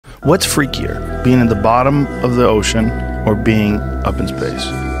What's freakier, being at the bottom of the ocean or being up in space?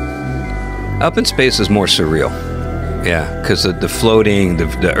 Up in space is more surreal. Yeah, because the floating,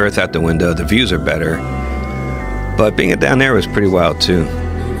 the earth out the window, the views are better. But being down there was pretty wild too.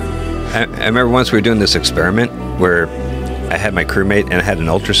 I remember once we were doing this experiment where I had my crewmate and I had an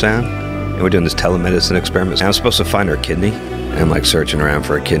ultrasound, and we're doing this telemedicine experiment. And I was supposed to find her kidney, and I'm like searching around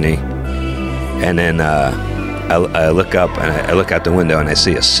for a kidney. And then I look up and I look out the window and I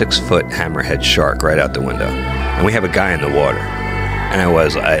see a 6-foot hammerhead shark right out the window. And we have a guy in the water. And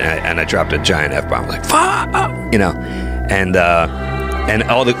I dropped a giant F-bomb, like, fuck, you know, and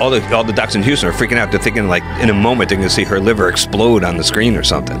all the docs in Houston are freaking out. They're thinking, like, in a moment they're gonna see her liver explode on the screen or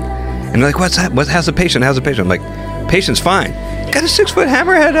something. And they're like, what's that? How's the patient? I'm like, patient's fine. Got a 6-foot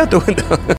hammerhead out the window.